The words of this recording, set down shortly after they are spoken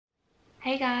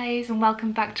Hey guys, and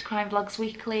welcome back to Crime Vlogs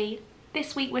Weekly.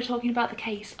 This week we're talking about the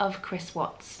case of Chris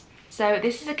Watts. So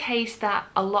this is a case that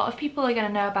a lot of people are going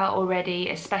to know about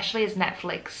already, especially as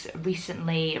Netflix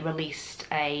recently released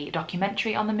a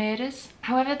documentary on the murders.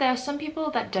 However, there are some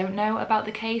people that don't know about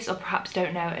the case, or perhaps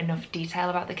don't know enough detail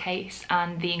about the case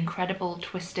and the incredible,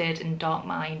 twisted and dark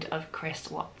mind of Chris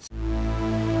Watts.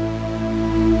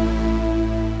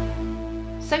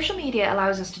 Social media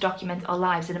allows us to document our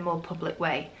lives in a more public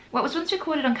way. What was once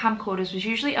recorded on camcorders was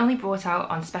usually only brought out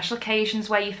on special occasions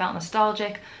where you felt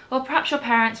nostalgic, or perhaps your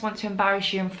parents want to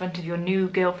embarrass you in front of your new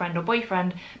girlfriend or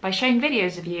boyfriend by showing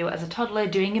videos of you as a toddler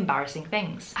doing embarrassing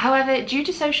things. However, due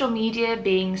to social media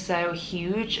being so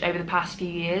huge over the past few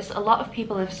years, a lot of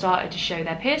people have started to show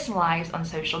their personal lives on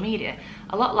social media,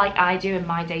 a lot like I do in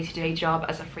my day-to-day job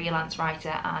as a freelance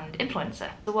writer and influencer.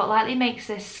 So what likely makes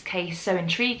this case so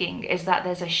intriguing is that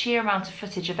there's a sheer amount of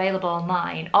footage available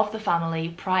online of the family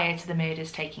prior to the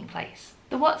murders taking place.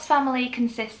 The Watts family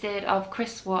consisted of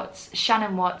Chris Watts,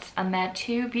 Shannon Watts and their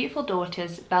two beautiful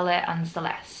daughters Bella and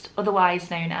Celeste,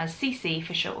 otherwise known as Cece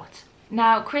for short.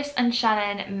 Now, Chris and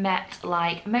Shannon met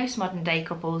like most modern day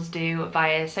couples do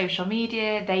via social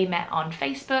media. They met on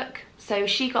Facebook. So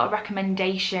she got a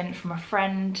recommendation from a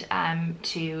friend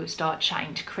to start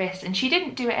chatting to Chris, and she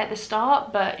didn't do it at the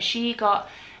start, but she got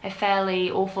a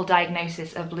fairly awful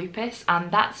diagnosis of lupus,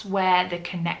 and that's where the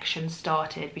connection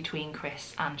started between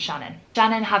Chris and Shannon.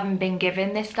 Shannon, having been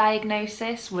given this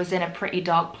diagnosis, was in a pretty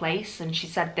dark place, and she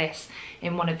said this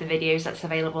in one of the videos that's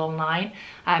available online,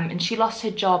 and she lost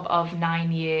her job of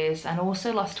 9 years and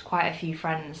also lost quite a few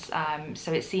friends,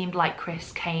 so it seemed like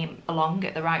Chris came along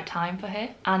at the right time for her.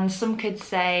 And some could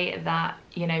say that,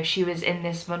 you know, she was in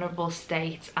this vulnerable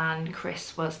state and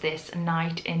Chris was this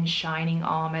knight in shining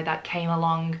armour that came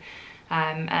along,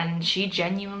 and she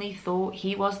genuinely thought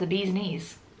he was the bee's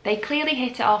knees. They clearly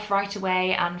hit it off right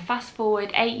away, and fast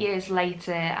forward 8 years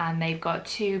later and they've got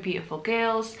two beautiful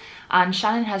girls, and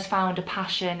Shannon has found a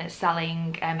passion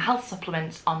selling health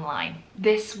supplements online.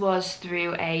 This was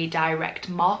through a direct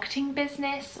marketing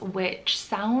business, which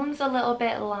sounds a little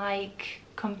bit like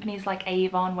companies like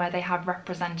Avon, where they have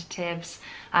representatives.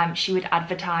 She would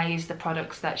advertise the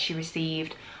products that she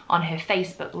received on her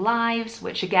Facebook Lives,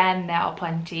 which again, there are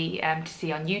plenty to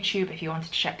see on YouTube if you wanted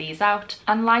to check these out.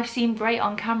 And life seemed great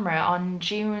on camera. On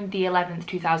June the 11th,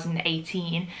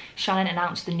 2018, Shannon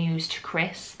announced the news to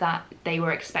Chris that they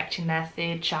were expecting their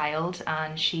third child,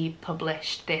 and she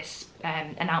published this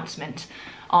announcement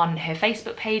on her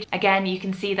Facebook page. Again, you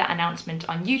can see that announcement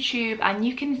on YouTube, and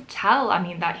you can tell, I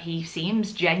mean, that he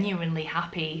seems genuinely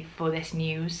happy for this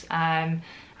news, and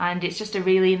it's just a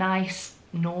really nice,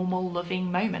 normal, loving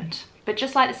moment. But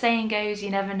just like the saying goes, you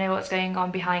never know what's going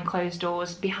on behind closed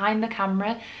doors. Behind the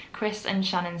camera, Chris and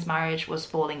Shannon's marriage was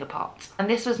falling apart. And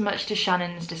this was much to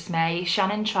Shannon's dismay.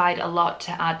 Shannon tried a lot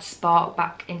to add spark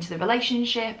back into the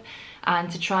relationship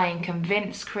and to try and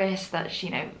convince Chris that,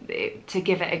 you know, to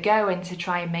give it a go and to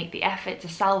try and make the effort to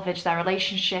salvage their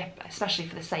relationship, especially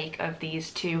for the sake of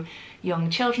these two young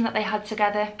children that they had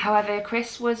together. However,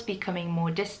 Chris was becoming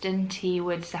more distant. He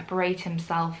would separate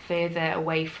himself further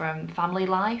away from family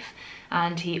life,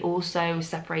 and he also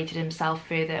separated himself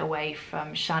further away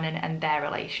from Shannon and their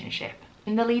relationship.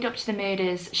 In the lead up to the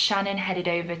murders, Shannon headed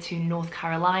over to North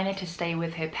Carolina to stay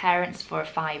with her parents for a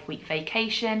 5-week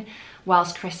vacation,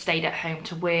 whilst Chris stayed at home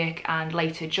to work and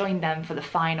later joined them for the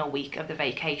final week of the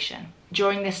vacation.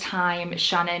 During this time,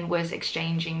 Shannon was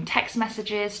exchanging text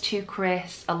messages to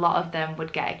Chris. A lot of them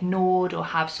would get ignored or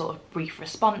have sort of brief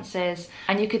responses,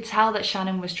 and you could tell that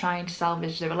Shannon was trying to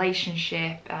salvage the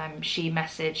relationship. She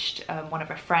messaged one of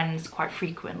her friends quite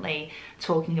frequently,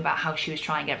 talking about how she was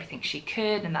trying everything she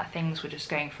could and that things were just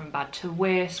going from bad to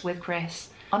worse with Chris.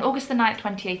 On August the 9th,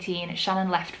 2018, Shannon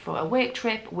left for a work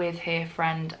trip with her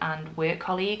friend and work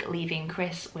colleague, leaving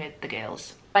Chris with the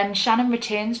girls. When Shannon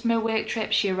returns from her work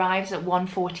trip, she arrives at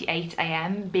 1:48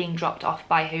 AM, being dropped off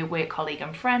by her work colleague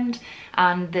and friend,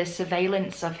 and the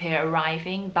surveillance of her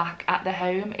arriving back at the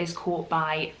home is caught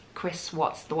by Chris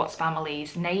Watts, the Watts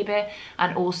family's neighbour,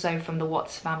 and also from the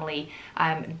Watts family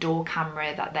door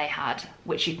camera that they had,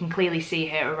 which you can clearly see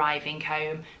her arriving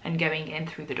home and going in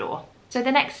through the door. So the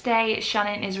next day,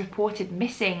 Shannon is reported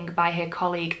missing by her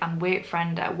colleague and work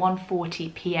friend at 1:40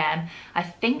 PM. I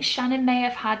think Shannon may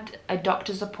have had a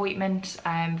doctor's appointment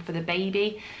for the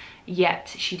baby,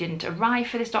 yet she didn't arrive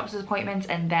for this doctor's appointment,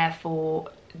 and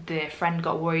therefore the friend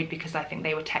got worried because I think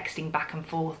they were texting back and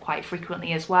forth quite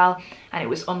frequently as well, and it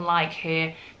was unlike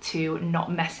her to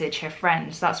not message her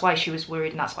friends. That's why she was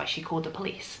worried, and that's why she called the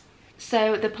police.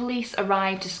 So the police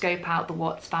arrived to scope out the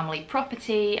Watts family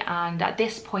property, and at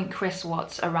this point Chris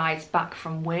Watts arrives back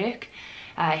from work.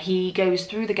 He goes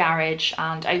through the garage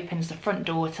and opens the front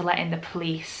door to let in the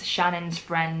police, Shannon's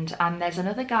friend, and there's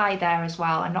another guy there as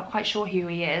well. I'm not quite sure who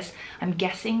he is. I'm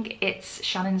guessing it's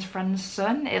Shannon's friend's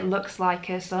son. It looks like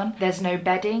her son. There's no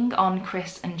bedding on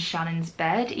Chris and Shannon's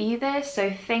bed either,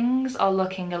 so things are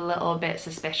looking a little bit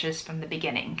suspicious from the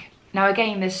beginning. Now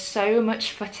again, there's so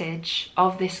much footage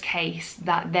of this case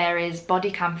that there is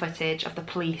body cam footage of the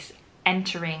police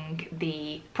entering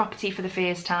the property for the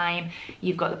first time.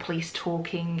 You've got the police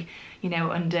talking, you know,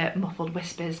 under muffled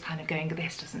whispers, kind of going,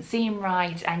 this doesn't seem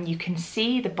right, and you can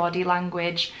see the body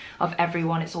language of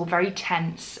everyone. It's all very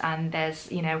tense, and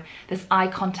there's, you know, there's eye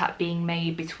contact being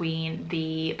made between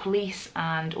the police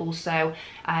and also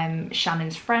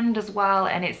Shannon's friend as well,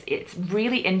 and it's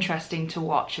really interesting to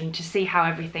watch and to see how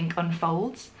everything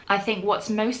unfolds. I think what's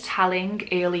most telling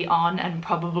early on, and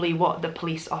probably what the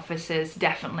police officers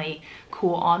definitely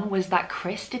caught on, was that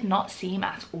Chris did not seem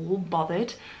at all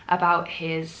bothered about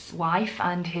his wife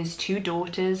and his two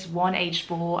daughters, one aged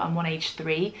 4 and one aged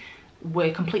 3,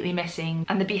 were completely missing.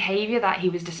 And the behaviour that he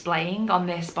was displaying on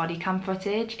this body cam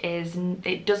footage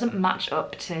it doesn't match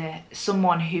up to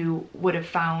someone who would have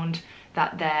found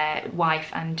that their wife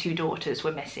and 2 daughters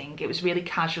were missing. It was really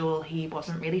casual. He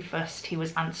wasn't really fussed. He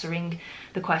was answering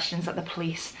the questions that the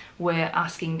police were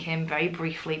asking him very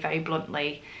briefly, very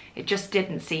bluntly. It just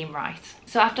didn't seem right.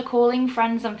 So after calling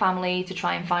friends and family to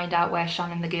try and find out where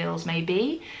Shannon and the girls may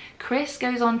be, Chris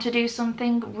goes on to do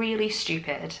something really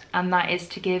stupid, and that is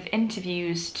to give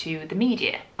interviews to the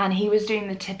media. And he was doing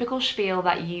the typical spiel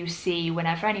that you see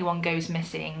whenever anyone goes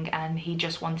missing, and he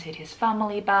just wanted his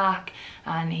family back,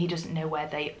 and he doesn't know where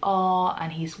they are,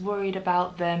 and he's worried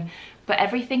about them. But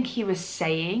everything he was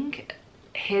saying,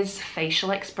 his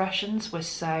facial expressions were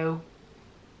so...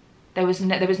 There was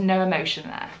no emotion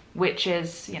there, which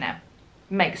is, you know,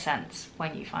 makes sense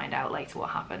when you find out later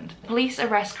what happened. Police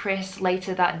arrest Chris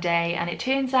later that day, and it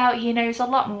turns out he knows a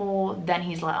lot more than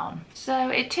he's let on. So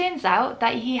it turns out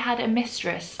that he had a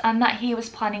mistress and that he was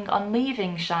planning on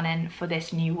leaving Shannon for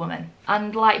this new woman.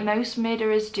 And like most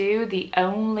murderers do, the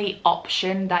only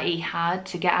option that he had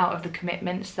to get out of the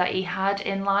commitments that he had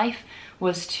in life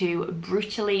was to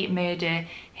brutally murder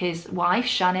his wife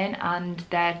Shannon and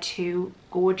their 2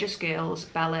 gorgeous girls,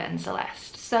 Bella and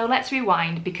Celeste. So let's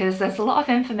rewind, because there's a lot of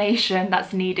information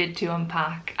that's needed to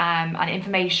unpack, and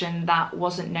information that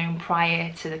wasn't known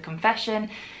prior to the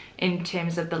confession in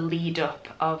terms of the lead up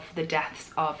of the deaths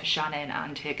of Shannon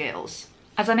and her girls.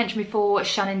 As I mentioned before,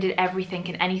 Shannon did everything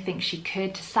and anything she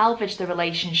could to salvage the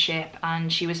relationship,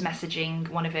 and she was messaging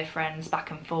one of her friends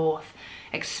back and forth,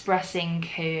 expressing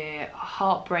her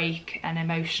heartbreak and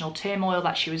emotional turmoil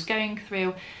that she was going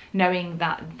through, knowing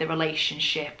that the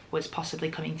relationship was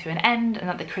possibly coming to an end and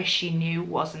that the Chris she knew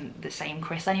wasn't the same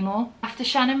Chris anymore. After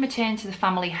Shannon returned to the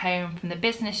family home from the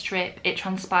business trip, it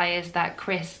transpires that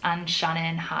Chris and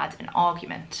Shannon had an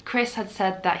argument. Chris had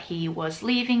said that he was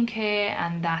leaving her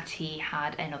and that he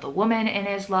had another woman in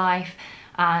his life,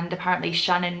 and apparently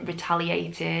Shannon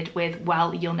retaliated with,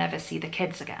 well, you'll never see the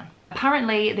kids again.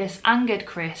 Apparently this angered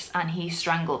Chris and he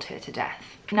strangled her to death.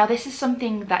 Now this is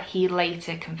something that he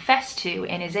later confessed to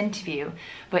in his interview,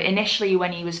 but initially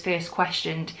when he was first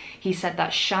questioned, he said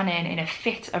that Shannon, in a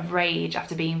fit of rage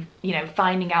after being,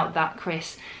 finding out that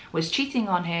Chris was cheating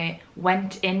on her,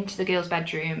 went into the girls'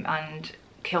 bedroom and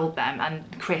killed them,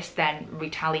 and Chris then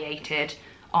retaliated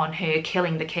on her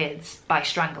killing the kids by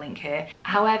strangling her.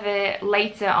 However,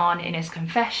 later on in his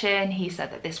confession, he said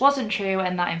that this wasn't true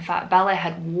and that in fact Bella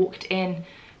had walked in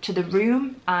to the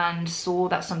room and saw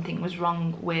that something was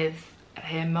wrong with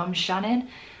her mum Shannon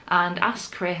and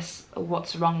asked Chris,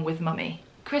 what's wrong with mummy?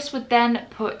 Chris would then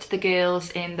put the girls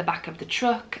in the back of the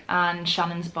truck and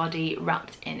Shannon's body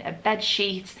wrapped in a bed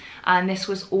sheet, and this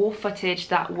was all footage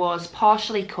that was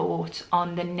partially caught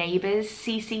on the neighbours'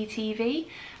 CCTV.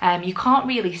 You can't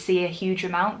really see a huge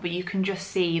amount, but you can just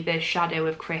see the shadow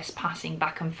of Chris passing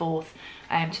back and forth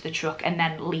to the truck and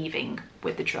then leaving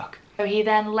with the truck. So he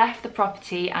then left the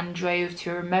property and drove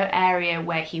to a remote area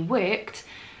where he worked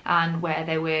and where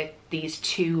there were these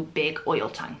 2 big oil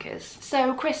tankers.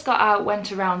 So Chris got out,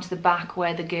 went around to the back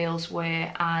where the girls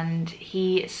were, and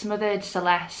he smothered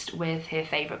Celeste with her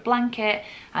favourite blanket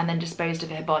and then disposed of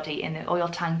her body in the oil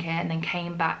tanker, and then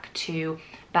came back to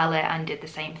Bella and did the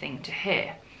same thing to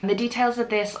her. And the details of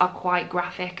this are quite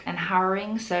graphic and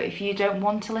harrowing, so if you don't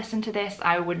want to listen to this,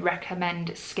 I would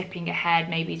recommend skipping ahead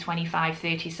maybe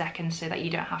 25-30 seconds so that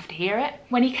you don't have to hear it.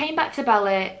 When he came back to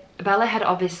Bella, Bella had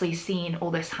obviously seen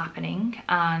all this happening,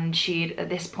 and she'd at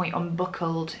this point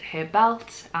unbuckled her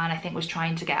belt and I think was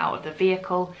trying to get out of the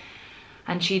vehicle,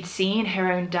 and she'd seen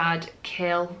her own dad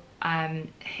kill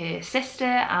her sister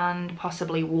and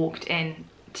possibly walked in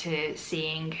to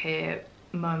seeing her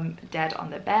mum dead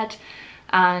on the bed.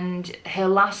 And her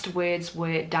last words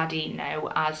were "Daddy, no,"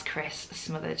 as Chris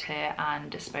smothered her and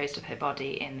disposed of her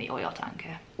body in the oil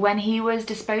tanker. When he was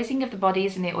disposing of the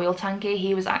bodies in the oil tanker,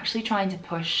 he was actually trying to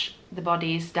push the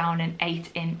bodies down an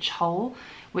 8-inch hole,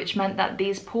 which meant that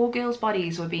these poor girls'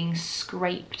 bodies were being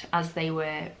scraped as they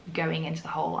were going into the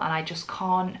hole. And I just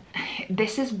can't...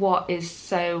 This is what is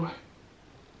so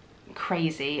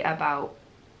crazy about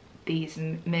these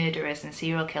murderers and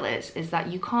serial killers, is that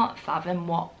you can't fathom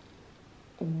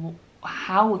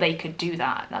how they could do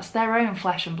that. That's their own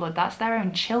flesh and blood, that's their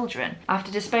own children.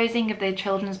 After disposing of their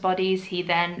children's bodies, he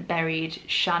then buried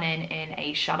Shannon in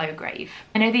a shallow grave.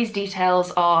 I know these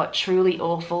details are truly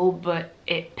awful, but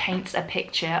it paints a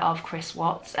picture of Chris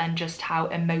Watts and just how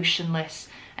emotionless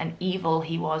and evil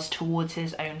he was towards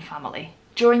his own family.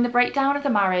 During the breakdown of the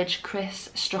marriage,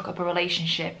 Chris struck up a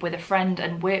relationship with a friend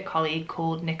and work colleague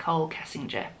called Nicole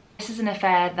Kessinger. This is an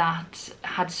affair that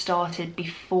had started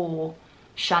before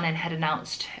Shannon had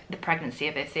announced the pregnancy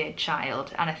of her third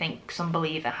child, and I think some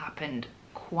believe it happened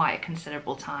quite a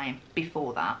considerable time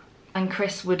before that. And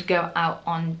Chris would go out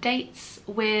on dates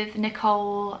with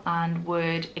Nicole and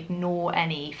would ignore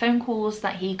any phone calls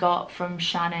that he got from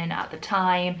Shannon at the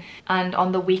time. And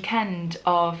on the weekend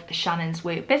of Shannon's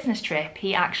work business trip,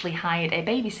 he actually hired a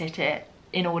babysitter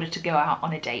in order to go out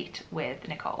on a date with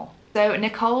Nicole. So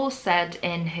Nicole said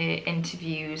in her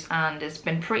interviews, and has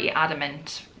been pretty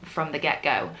adamant from the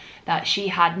get-go, that she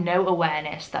had no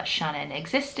awareness that Shannon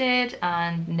existed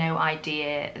and no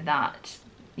idea that,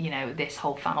 you know, this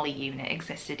whole family unit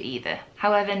existed either.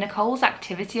 However, Nicole's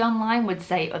activity online would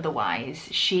say otherwise.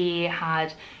 She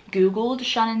had Googled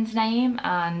Shannon's name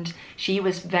and she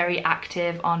was very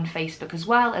active on Facebook as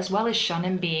well as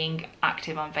Shannon being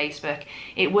active on Facebook.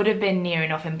 It would have been near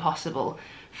enough impossible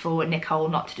for Nicole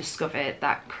not to discover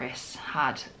that Chris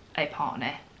had a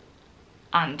partner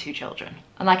and 2 children.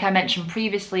 And like I mentioned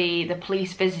previously, the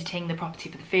police visiting the property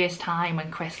for the first time when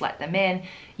Chris let them in,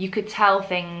 you could tell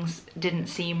things didn't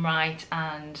seem right,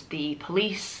 and the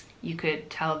police, you could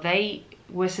tell they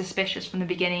were suspicious from the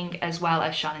beginning, as well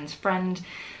as Shannon's friend.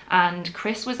 And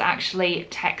Chris was actually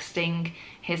texting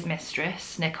his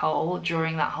mistress, Nicole,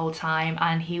 during that whole time,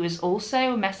 and he was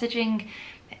also messaging,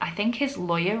 I think, his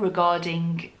lawyer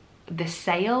regarding the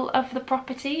sale of the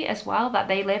property as well that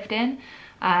they lived in.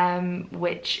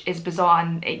 Which is bizarre,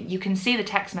 and you can see the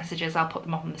text messages, I'll put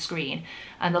them up on the screen,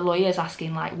 and the lawyer's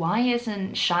asking like, why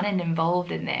isn't Shannon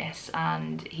involved in this?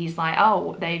 And he's like,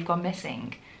 oh, they've gone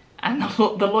missing. And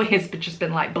the lawyer's just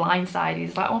been like blindsided.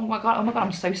 He's like, oh my god,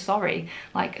 I'm so sorry,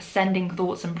 like sending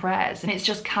thoughts and prayers. And it's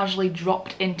just casually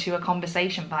dropped into a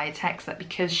conversation via text that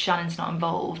because Shannon's not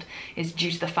involved is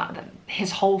due to the fact that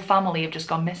his whole family have just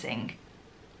gone missing.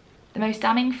 The most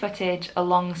damning footage,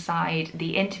 alongside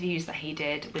the interviews that he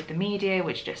did with the media,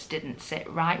 which just didn't sit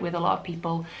right with a lot of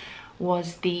people,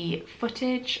 was the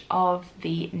footage of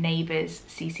the neighbour's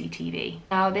CCTV.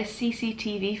 Now, this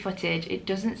CCTV footage, it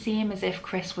doesn't seem as if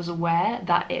Chris was aware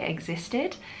that it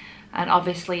existed. And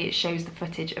obviously it shows the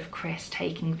footage of Chris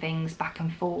taking things back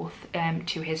and forth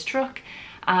to his truck.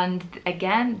 And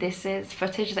again, this is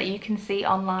footage that you can see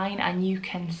online, and you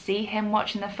can see him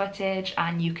watching the footage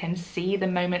and you can see the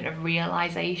moment of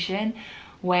realization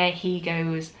where he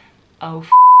goes, oh,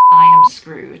 I am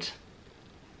screwed.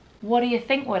 What do you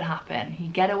think would happen? You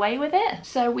get away with it?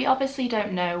 So we obviously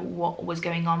don't know what was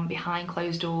going on behind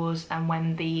closed doors and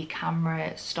when the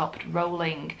camera stopped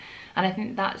rolling. And I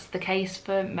think that's the case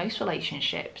for most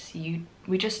relationships.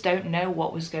 We just don't know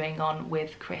what was going on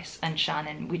with Chris and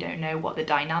Shannon. We don't know what the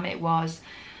dynamic was.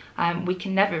 We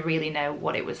can never really know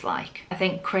what it was like. I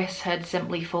think Chris had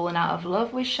simply fallen out of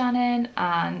love with Shannon,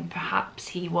 and perhaps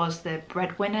he was the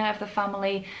breadwinner of the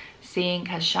family, seeing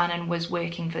as Shannon was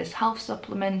working for this health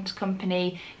supplement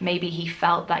company. Maybe he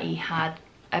felt that he had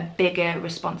a bigger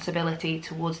responsibility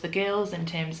towards the girls in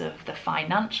terms of the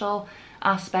financial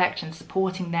aspect and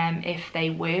supporting them if they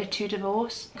were to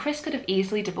divorce. Chris could have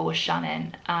easily divorced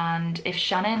Shannon, and if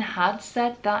Shannon had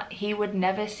said that he would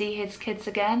never see his kids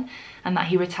again and that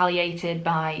he retaliated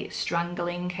by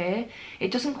strangling her,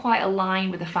 it doesn't quite align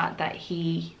with the fact that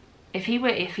he If he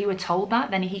were told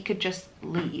that, then he could just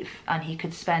leave and he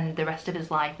could spend the rest of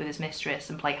his life with his mistress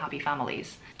and play happy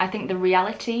families. I think the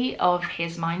reality of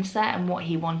his mindset and what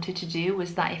he wanted to do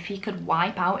was that if he could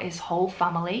wipe out his whole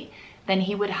family, then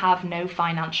he would have no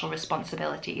financial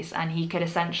responsibilities and he could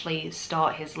essentially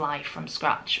start his life from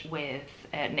scratch with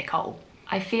Nicole.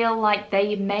 I feel like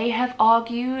they may have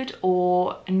argued,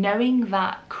 or knowing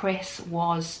that Chris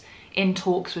was in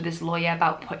talks with his lawyer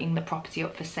about putting the property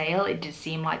up for sale, it did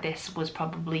seem like this was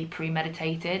probably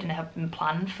premeditated and had been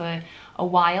planned for a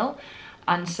while.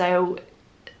 And so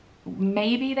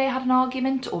maybe they had an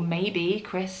argument, or maybe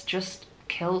Chris just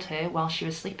killed her while she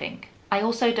was sleeping. I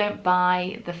also don't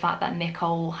buy the fact that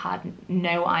Nicole had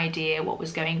no idea what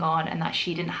was going on and that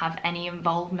she didn't have any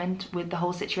involvement with the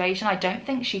whole situation. I don't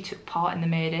think she took part in the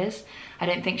murders. I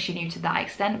don't think she knew to that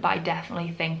extent, but I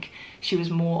definitely think she was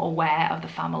more aware of the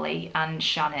family and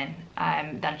Shannon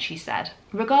than she said.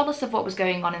 Regardless of what was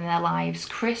going on in their lives,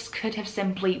 Chris could have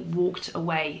simply walked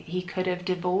away. He could have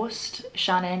divorced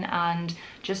Shannon and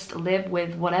just lived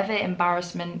with whatever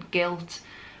embarrassment, guilt,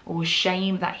 or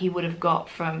shame that he would have got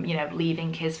from, you know,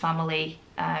 leaving his family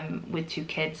with 2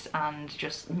 kids and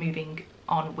just moving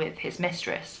on with his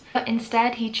mistress. But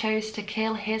instead he chose to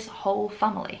kill his whole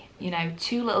family. You know,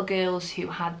 2 little girls who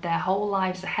had their whole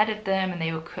lives ahead of them and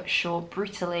they were cut short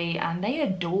brutally, and they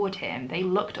adored him. They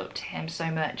looked up to him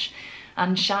so much.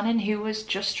 And Shannon, who was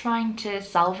just trying to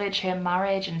salvage her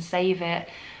marriage and save it,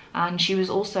 and she was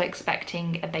also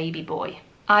expecting a baby boy.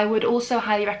 I would also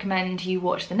highly recommend you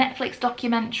watch the Netflix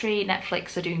documentary.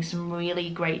 Netflix are doing some really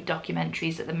great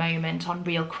documentaries at the moment on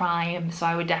real crime, so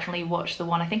I would definitely watch the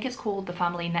one, I think it's called The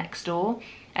Family Next Door.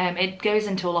 It goes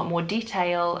into a lot more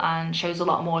detail and shows a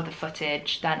lot more of the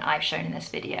footage than I've shown in this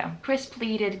video. Chris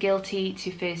pleaded guilty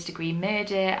to first-degree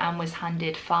murder and was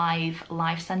handed 5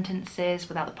 life sentences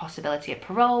without the possibility of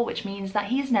parole, which means that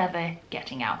he's never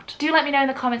getting out. Do let me know in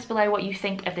the comments below what you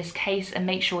think of this case, and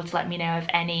make sure to let me know of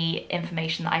any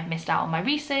information that I've missed out on my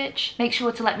research. Make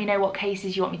sure to let me know what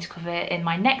cases you want me to cover in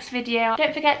my next video.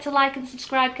 Don't forget to like and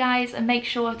subscribe, guys, and make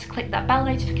sure to click that bell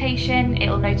notification.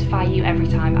 It'll notify you every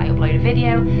time I upload a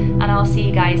video, and I'll see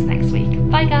you guys next week.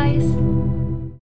 Bye, guys.